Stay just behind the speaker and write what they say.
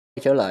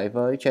Trở lại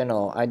với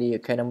channel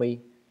ID Academy.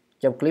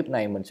 Trong clip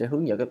này mình sẽ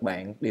hướng dẫn các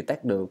bạn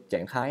detect được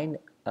trạng thái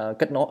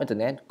kết nối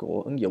Internet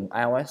của ứng dụng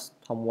iOS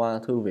thông qua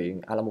thư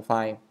viện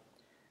Alamofire.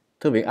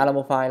 Thư viện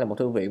Alamofire là một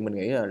thư viện mình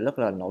nghĩ là rất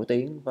là nổi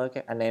tiếng với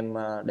các anh em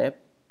dev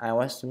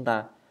iOS chúng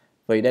ta.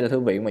 Vì đây là thư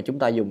viện mà chúng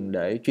ta dùng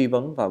để truy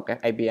vấn vào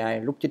các API,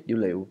 rút trích dữ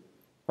liệu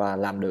và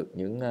làm được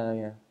những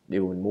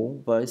điều mình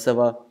muốn với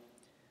server.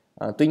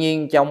 Tuy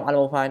nhiên trong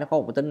Alamofire nó có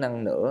một cái tính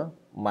năng nữa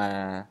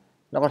mà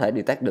nó có thể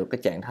detect được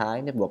cái trạng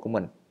thái network của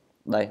mình.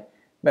 Đây, các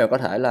bạn có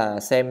thể là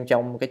xem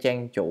trong cái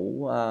trang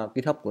chủ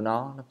GitHub của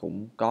nó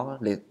cũng có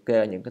liệt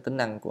kê những cái tính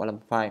năng của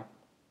Alamofire.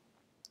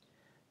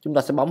 Chúng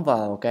ta sẽ bấm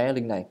vào cái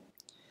link này.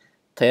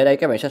 Thì ở đây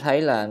các bạn sẽ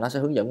thấy là nó sẽ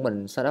hướng dẫn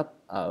mình setup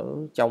ở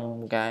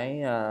trong cái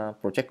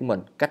project của mình,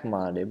 cách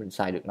mà để mình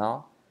xài được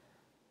nó.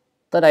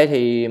 Tới đây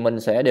thì mình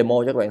sẽ demo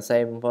cho các bạn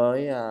xem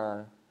với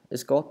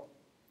Xcode.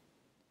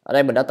 Ở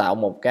đây mình đã tạo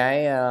một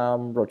cái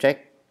project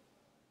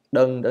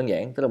đơn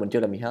giản, tức là mình chưa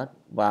làm gì hết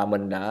và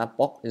mình đã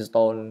port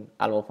install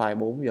Alamofire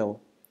 4 vô.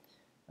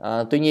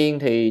 Tuy nhiên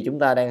thì chúng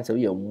ta đang sử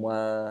dụng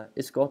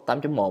Xcode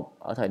 8.1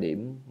 ở thời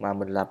điểm mà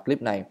mình làm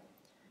clip này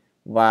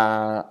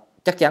và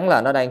chắc chắn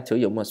là nó đang sử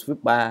dụng là Swift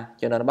 3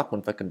 cho nên nó bắt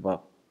mình phải convert.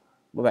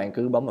 Các bạn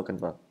cứ bấm vào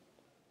convert.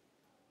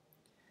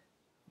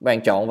 Các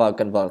bạn chọn vào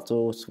convert to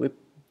Swift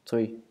 3.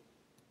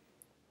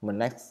 Mình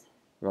next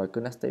rồi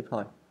cứ next tiếp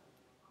thôi.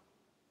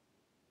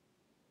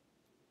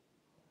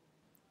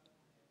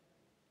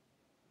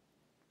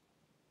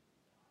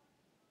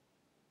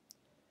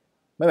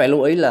 Mấy bạn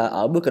lưu ý là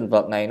ở bước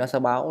convert này nó sẽ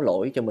báo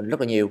lỗi cho mình rất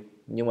là nhiều,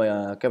 nhưng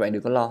mà các bạn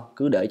đừng có lo,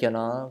 cứ để cho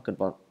nó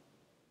convert.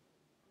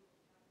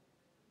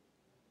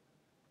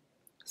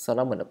 Sau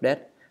đó mình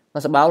update, nó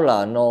sẽ báo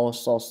là no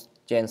source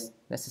change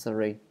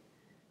necessary,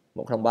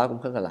 một thông báo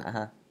cũng rất là lạ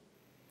ha.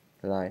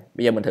 Rồi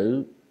bây giờ mình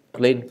thử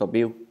clean và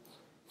build.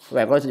 Các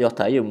bạn có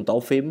thể dùng tổ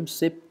phím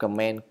shift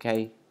command K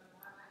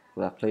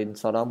và clean,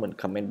 sau đó mình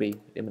command B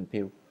để mình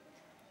build.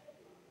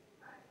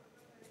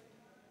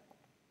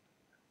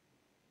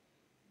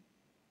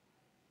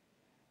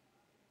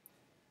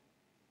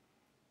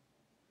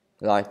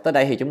 Rồi tới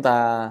đây thì chúng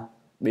ta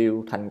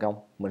build thành công,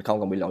 mình không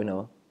còn bị lỗi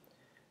nữa.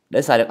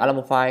 Để xài được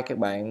Alamofire các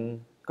bạn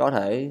có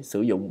thể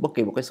sử dụng bất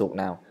kỳ một cái suite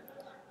nào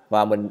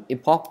và mình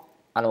import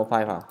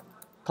Alamofire vào.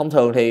 Thông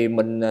thường thì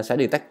mình sẽ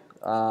detect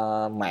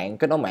mạng,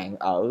 kết nối mạng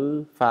ở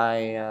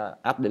file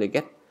app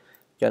delegate,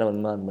 cho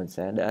nên mình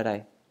sẽ để ở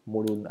đây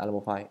module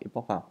Alamofire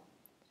import vào.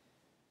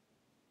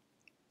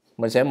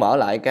 Mình sẽ mở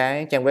lại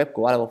cái trang web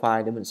của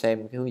Alamofire để mình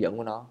xem cái hướng dẫn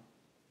của nó.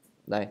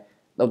 Đây,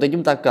 đầu tiên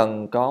chúng ta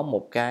cần có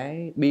một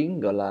cái biến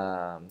gọi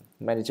là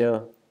manager.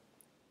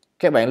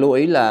 Các bạn lưu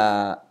ý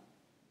là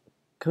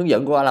hướng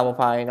dẫn của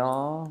Alamofire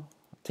nó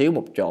thiếu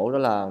một chỗ, đó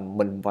là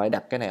mình phải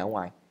đặt cái này ở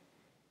ngoài.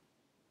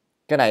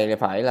 Cái này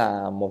phải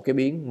là một cái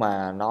biến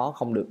mà nó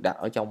không được đặt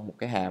ở trong một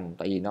cái hàm,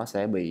 tại vì nó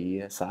sẽ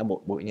bị xả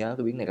bộ nhớ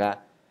cái biến này ra.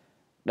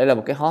 Đây là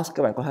một cái host,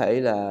 các bạn có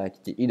thể là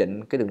chỉ ý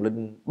định cái đường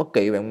link bất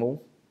kỳ bạn muốn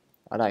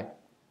ở đây.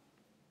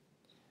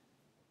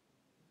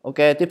 Ok,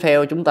 tiếp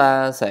theo chúng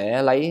ta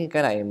sẽ lấy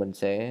cái này, mình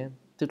sẽ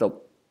tiếp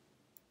tục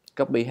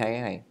copy hai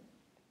cái này,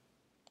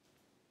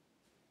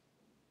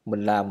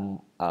 mình làm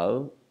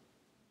ở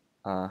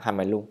hàm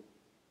này luôn.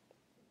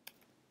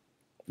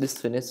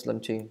 This finish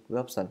launching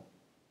with option.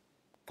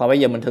 Và bây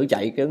giờ mình thử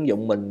chạy cái ứng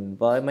dụng mình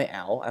với máy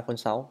ảo iPhone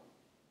 6.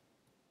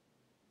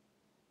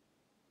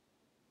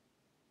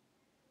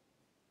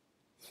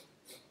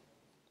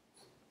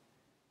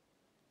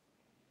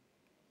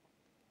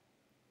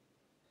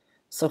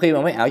 Sau khi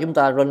mà máy ảo chúng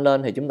ta run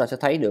lên thì chúng ta sẽ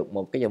thấy được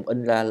một cái dòng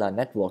in ra là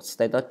Network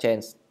Status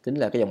Change, chính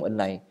là cái dòng in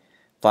này.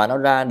 Và nó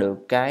ra được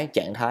cái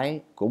trạng thái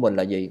của mình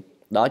là gì?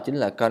 Đó chính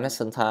là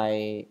Connection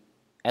Type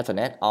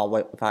Ethernet or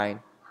Wi-Fi.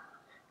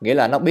 Nghĩa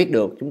là nó biết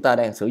được chúng ta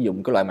đang sử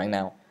dụng cái loại mạng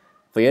nào.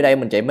 Vì ở đây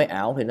mình chạy máy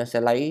ảo thì nó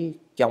sẽ lấy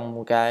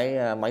trong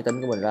cái máy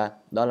tính của mình ra,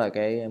 đó là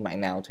cái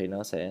mạng nào thì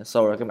nó sẽ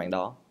show ra cái mạng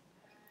đó.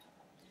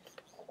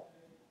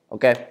 Ok,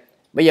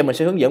 bây giờ mình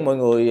sẽ hướng dẫn mọi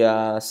người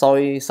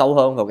soi sâu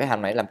hơn vào cái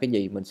hàm này làm cái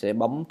gì. Mình sẽ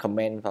bấm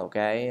comment vào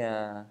cái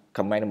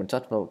comment, mình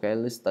search vào cái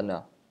listener.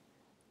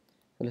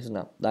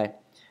 Đây,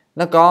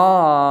 nó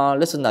có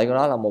listener của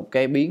nó là một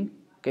cái biến.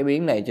 Cái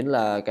biến này chính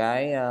là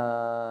cái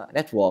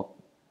network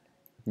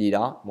gì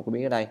đó, một cái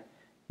biến ở đây.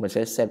 Mình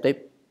sẽ xem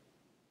tiếp.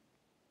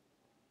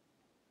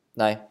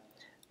 Đây,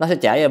 nó sẽ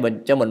trả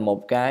cho mình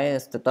một cái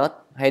status,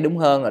 hay đúng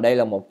hơn là đây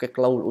là một cái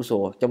close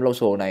usual. Trong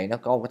usual này nó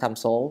có một cái tham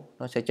số,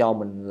 nó sẽ cho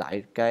mình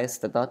lại cái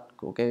status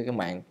của cái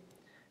mạng.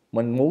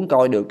 Mình muốn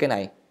coi được cái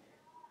này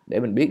để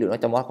mình biết được nó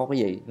trong đó có cái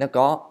gì. Nó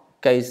có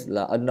case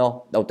là unknown.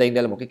 Đầu tiên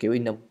đây là một cái kiểu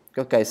unknown.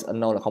 Có case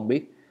unknown là không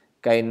biết.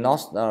 Case not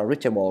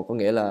reachable có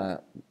nghĩa là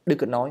đứt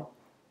kết nối.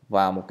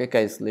 Và một cái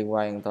case liên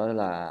quan tới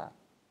là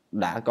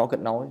đã có kết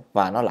nối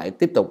và nó lại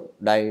tiếp tục.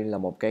 Đây là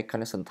một cái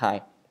connection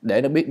type,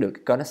 để nó biết được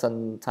cái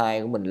connection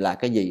type của mình là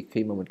cái gì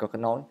khi mà mình có kết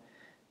nối.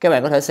 Các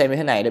bạn có thể xem như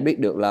thế này để biết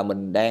được là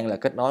mình đang là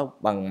kết nối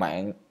bằng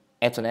mạng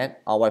Ethernet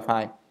or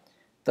Wi-Fi,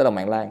 tức là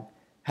mạng LAN,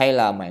 hay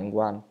là mạng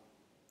WAN.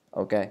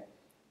 Ok,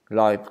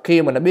 rồi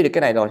khi mình đã biết được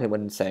cái này rồi thì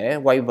mình sẽ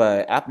quay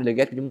về app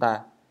delegate của chúng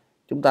ta.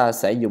 Chúng ta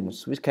sẽ dùng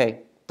switch key.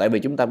 Tại vì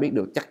chúng ta biết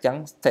được chắc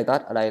chắn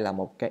status ở đây là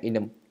một cái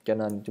enum, cho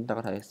nên chúng ta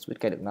có thể switch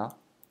cây được nó.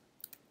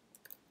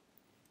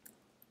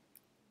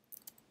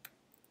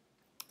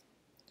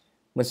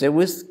 Mình sẽ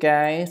switch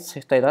cái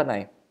status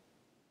này.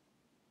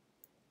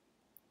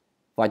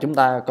 Và chúng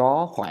ta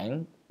có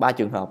khoảng 3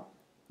 trường hợp.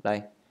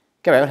 Đây.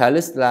 Các bạn có thể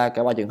list ra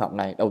cả 3 trường hợp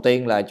này. Đầu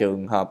tiên là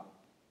trường hợp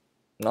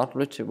not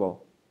reachable.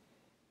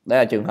 Đây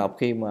là trường hợp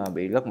khi mà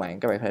bị lmất mạng,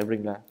 các bạn có thể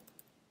bring ra.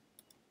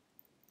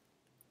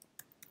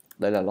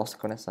 Đây là lost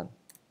connection.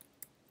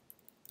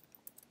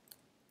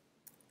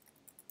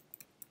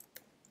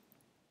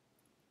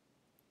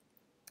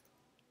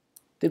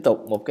 Tiếp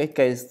tục một cái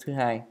case thứ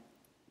hai,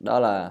 đó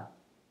là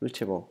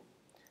reachable.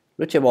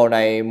 Reachable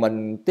này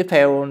mình tiếp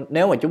theo,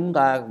 nếu mà chúng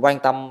ta quan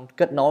tâm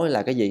kết nối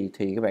là cái gì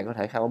thì các bạn có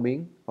thể khai báo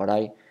biến vào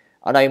đây.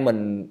 Ở đây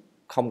mình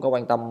không có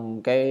quan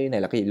tâm cái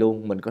này là cái gì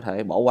luôn, mình có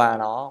thể bỏ qua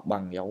nó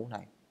bằng dấu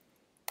này,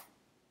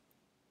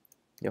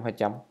 dấu 2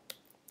 chấm.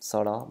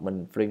 Sau đó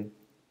mình print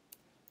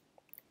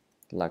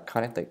là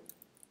connected.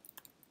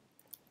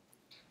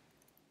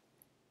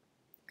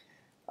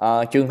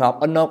 Trường hợp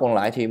unknown còn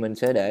lại thì mình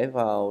sẽ để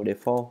vào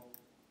default.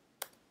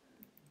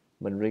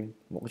 Mình print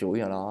một chuỗi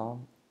nào đó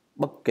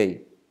bất kỳ.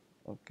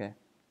 Ok.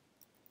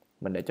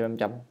 Mình để cho chấm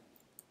chấm.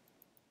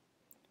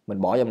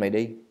 Mình bỏ dòng này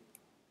đi.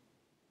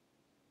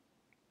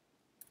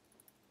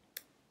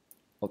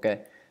 Ok.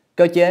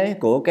 Cơ chế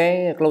của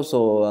cái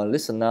closure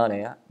listener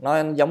này á,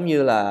 nó giống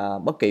như là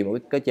bất kỳ một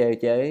cái cơ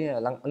chế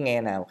lắng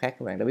nghe nào khác,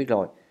 các bạn đã biết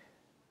rồi.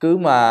 Cứ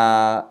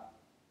mà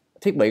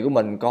thiết bị của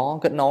mình có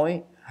kết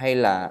nối, hay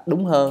là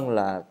đúng hơn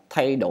là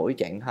thay đổi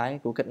trạng thái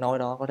của kết nối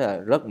đó, có thể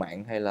là rớt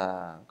mạng hay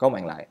là có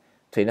mạng lại,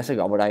 thì nó sẽ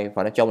gọi vào đây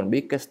và nó cho mình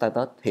biết cái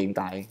status hiện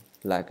tại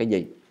là cái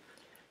gì.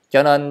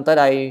 Cho nên tới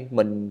đây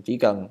mình chỉ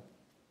cần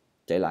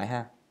chạy lại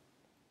ha.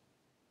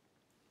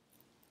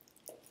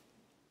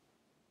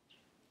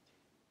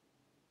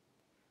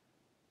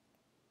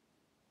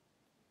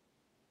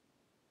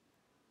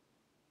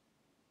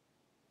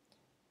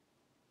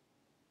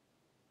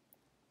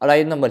 Ở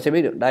đây mình sẽ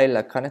biết được đây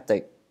là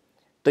connected.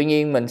 Tuy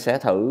nhiên mình sẽ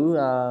thử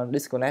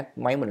disconnect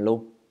máy mình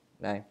luôn.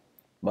 Đây.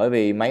 Bởi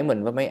vì máy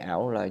mình với máy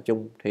ảo là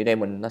chung, thì đây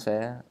nó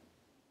sẽ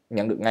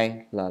nhận được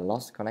ngay là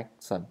lost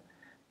connection.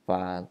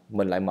 Và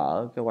mình lại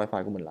mở cái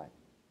wifi của mình lại,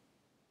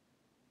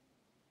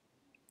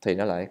 thì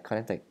nó lại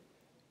connected.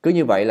 Cứ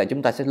như vậy là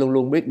chúng ta sẽ luôn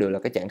luôn biết được là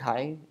cái trạng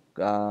thái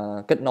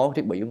kết nối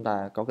thiết bị chúng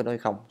ta có kết nối hay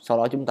không. Sau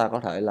đó chúng ta có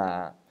thể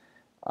là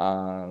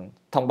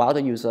thông báo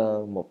tới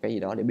user một cái gì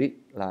đó để biết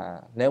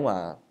là nếu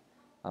mà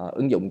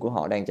ứng dụng của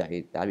họ đang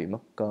chạy đã bị mất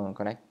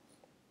connect.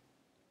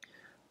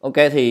 Ok,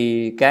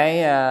 thì cái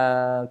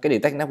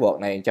detect network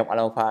này trong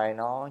Alamofire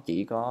nó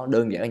chỉ có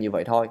đơn giản như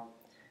vậy thôi.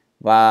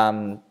 Và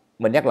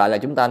mình nhắc lại là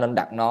chúng ta nên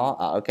đặt nó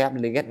ở cái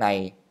applicate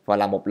này và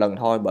làm một lần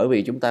thôi, bởi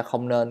vì chúng ta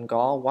không nên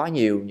có quá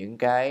nhiều những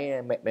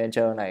cái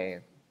manager này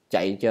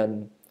chạy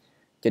trên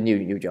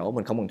nhiều chỗ,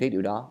 mình không cần thiết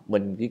điều đó.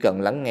 Mình chỉ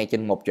cần lắng nghe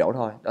trên một chỗ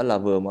thôi, đó là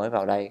vừa mới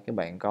vào đây các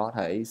bạn có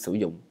thể sử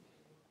dụng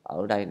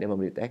ở đây để mà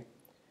detect.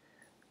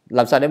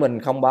 Làm sao để mình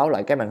không báo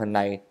lại cái màn hình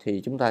này,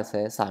 thì chúng ta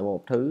sẽ xài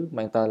một thứ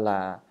mang tên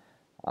là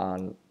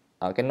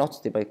ở cái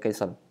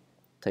notification.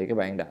 Thì các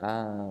bạn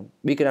đã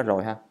biết cái đó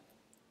rồi ha.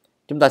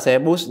 Chúng ta sẽ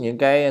push những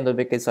cái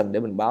notification để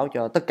mình báo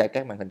cho tất cả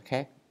các màn hình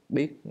khác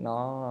biết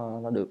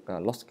nó được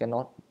lost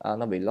connect,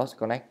 nó bị lost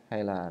connect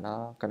hay là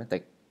nó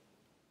connected.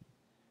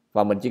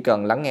 Và mình chỉ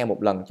cần lắng nghe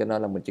một lần, cho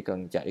nên là mình chỉ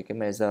cần chạy cái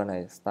measure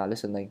này, start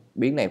listening.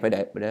 Biến này phải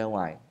để ở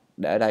ngoài,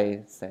 để ở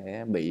đây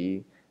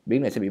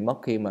biến này sẽ bị mất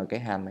khi mà cái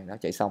hàm này nó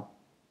chạy xong.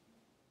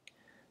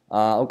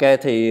 Ok,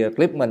 thì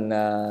clip mình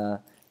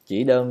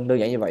chỉ đơn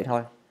giản như vậy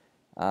thôi.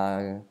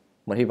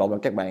 Mình hy vọng là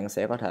các bạn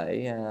sẽ có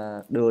thể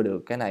đưa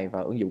được cái này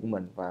vào ứng dụng của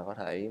mình và có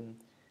thể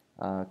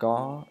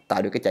có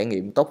tạo được cái trải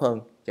nghiệm tốt hơn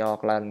cho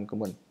client của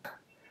mình.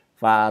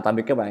 Và tạm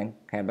biệt các bạn,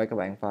 hẹn gặp lại các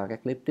bạn vào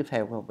các clip tiếp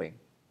theo của học viện.